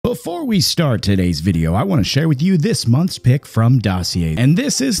Before we start today's video, I want to share with you this month's pick from Dossier. And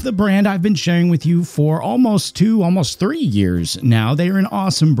this is the brand I've been sharing with you for almost 3 years now. They are an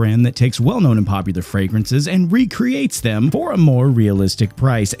awesome brand that takes well-known and popular fragrances and recreates them for a more realistic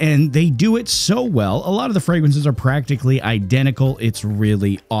price. And they do it so well. A lot of the fragrances are practically identical. It's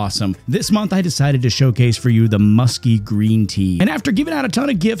really awesome. This month, I decided to showcase for you the Musky Green Tea. And after giving out a ton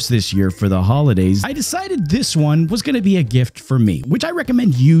of gifts this year for the holidays, I decided this one was going to be a gift for me, which I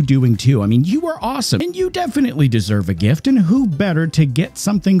recommend you doing too. I mean, you are awesome and you definitely deserve a gift, and who better to get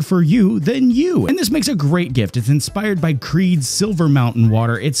something for you than you? And this makes a great gift. It's inspired by Creed's Silver Mountain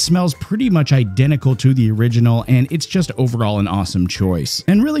water. It smells pretty much identical to the original, and it's just overall an awesome choice.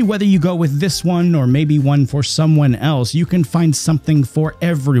 And really, whether you go with this one or maybe one for someone else, you can find something for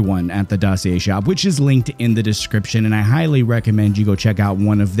everyone at the Dossier shop, which is linked in the description. And I highly recommend you go check out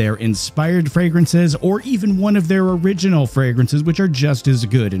one of their inspired fragrances or even one of their original fragrances, which are just as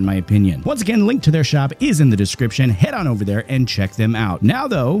good in my opinion. Once again, link to their shop is in the description. Head on over there and check them out. Now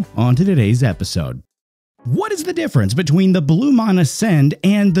though, on to today's episode. What is the difference between the Blumaan Ascend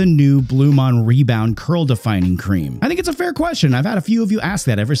and the new Blumaan Rebound Curl Defining Cream? I think it's a fair question. I've had a few of you ask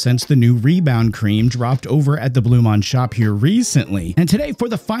that ever since the new Rebound Cream dropped over at the Blumaan shop here recently. And today, for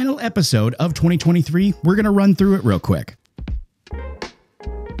the final episode of 2023, we're going to run through it real quick.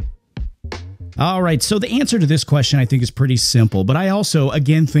 All right, so the answer to this question I think is pretty simple, but I also,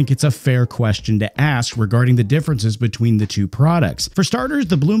 again, think it's a fair question to ask regarding the differences between the two products. For starters,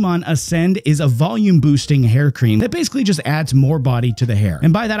 the Blumaan Ascend is a volume-boosting hair cream that basically just adds more body to the hair.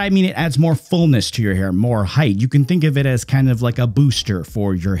 And by that, I mean it adds more fullness to your hair, more height. You can think of it as kind of like a booster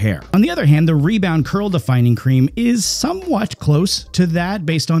for your hair. On the other hand, the Rebound Curl Defining Cream is somewhat close to that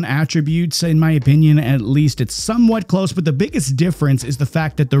based on attributes. In my opinion, at least, it's somewhat close, but the biggest difference is the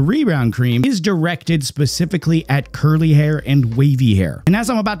fact that the Rebound Cream is directed specifically at curly hair and wavy hair. And as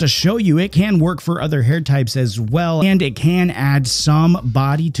I'm about to show you, it can work for other hair types as well, and it can add some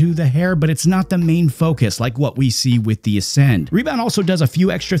body to the hair, but it's not the main focus like what we see with the Ascend. Rebound also does a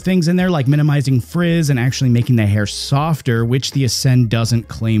few extra things in there, like minimizing frizz and actually making the hair softer, which the Ascend doesn't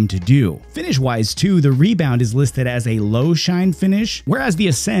claim to do. Finish-wise too, the Rebound is listed as a low shine finish, whereas the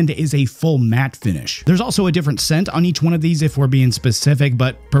Ascend is a full matte finish. There's also a different scent on each one of these if we're being specific,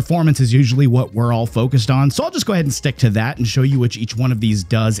 but performance is usually what we're all focused on, so I'll just go ahead and stick to that and show you which each one of these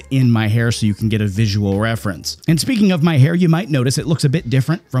does in my hair so you can get a visual reference. And speaking of my hair, you might notice it looks a bit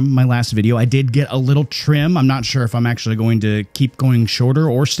different from my last video. I did get a little trim. I'm not sure if I'm actually going to keep going shorter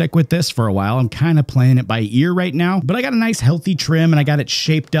or stick with this for a while. I'm kind of playing it by ear right now, but I got a nice healthy trim and I got it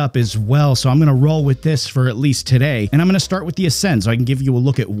shaped up as well, so I'm going to roll with this for at least today. And I'm going to start with the Ascend so I can give you a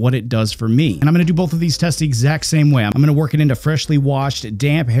look at what it does for me. And I'm going to do both of these tests the exact same way. I'm going to work it into freshly washed,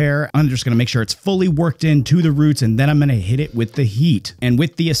 damp hair. I'm just going to make sure it's fully worked into the roots, and then I'm going to hit it with the heat. And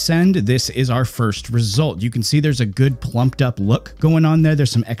with the Ascend, this is our first result. You can see there's a good plumped up look going on there.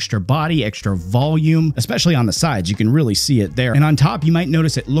 There's some extra body, extra volume, especially on the sides. You can really see it there. And on top, you might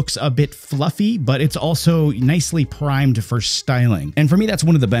notice it looks a bit fluffy, but it's also nicely primed for styling. And for me, that's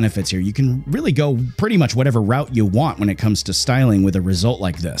one of the benefits here. You can really go pretty much whatever route you want when it comes to styling with a result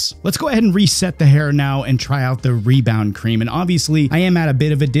like this. Let's go ahead and reset the hair now and try out the Rebound Cream. And obviously, I am at a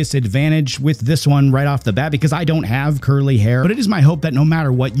bit of a disadvantage with this one right off the bat because I don't have curly hair, but it is my hope that no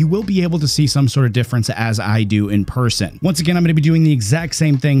matter what, you will be able to see some sort of difference as I do in person. Once again, I'm going to be doing the exact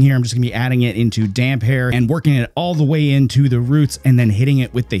same thing here. I'm just going to be adding it into damp hair and working it all the way into the roots and then hitting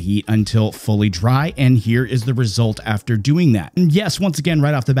it with the heat until fully dry. And here is the result after doing that. And yes, once again,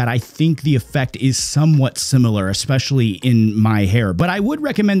 right off the bat, I think the effect is somewhat similar, especially in my hair, but I would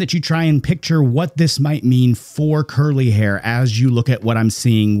recommend that you try and picture what this might mean for curly hair as you look at what I'm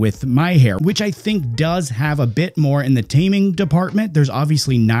seeing with my hair, which I think does have a bit more in the taming department. There's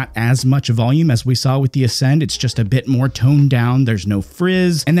obviously not as much volume as we saw with the Ascend. It's just a bit more toned down. There's no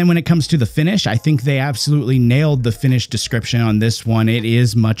frizz. And then when it comes to the finish, I think they absolutely nailed the finish description on this one. It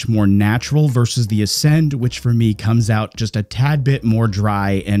is much more natural versus the Ascend, which for me comes out just a tad bit more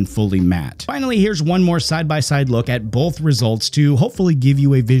dry and fully matte. Finally, here's one more side-by-side look at both results to hopefully give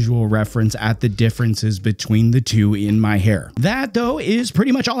you a visual reference at the differences between the two in my hair. That, though, is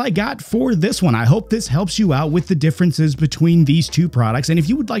pretty much all I got for this one. I hope this helps you out with the differences between these two products. And if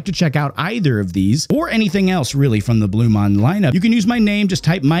you would like to check out either of these or anything else really from the Blumaan lineup, you can use my name. Just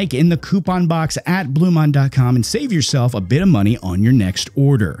type Mike in the coupon box at blumaan.com and save yourself a bit of money on your next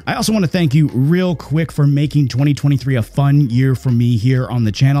order. I also want to thank you real quick for making 2023 a fun year for me here on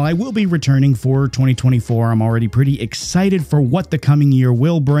the channel. I will be returning for 2024. I'm already pretty excited for what the coming year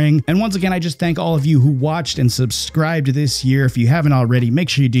will bring. And once again, I just thank all of you who watched and subscribed this year. If you haven't already, make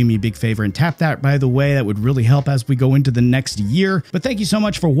sure you do me a big favor and tap that, by the way. That would really help as we go into the next year. But thank you so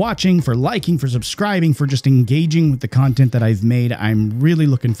much for watching, for liking, for subscribing, for just engaging with the content that I've made. I'm really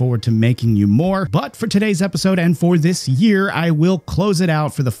looking forward to making you more. But for today's episode and for this year, I will close it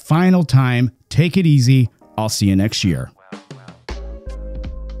out for the final time. Take it easy. I'll see you next year.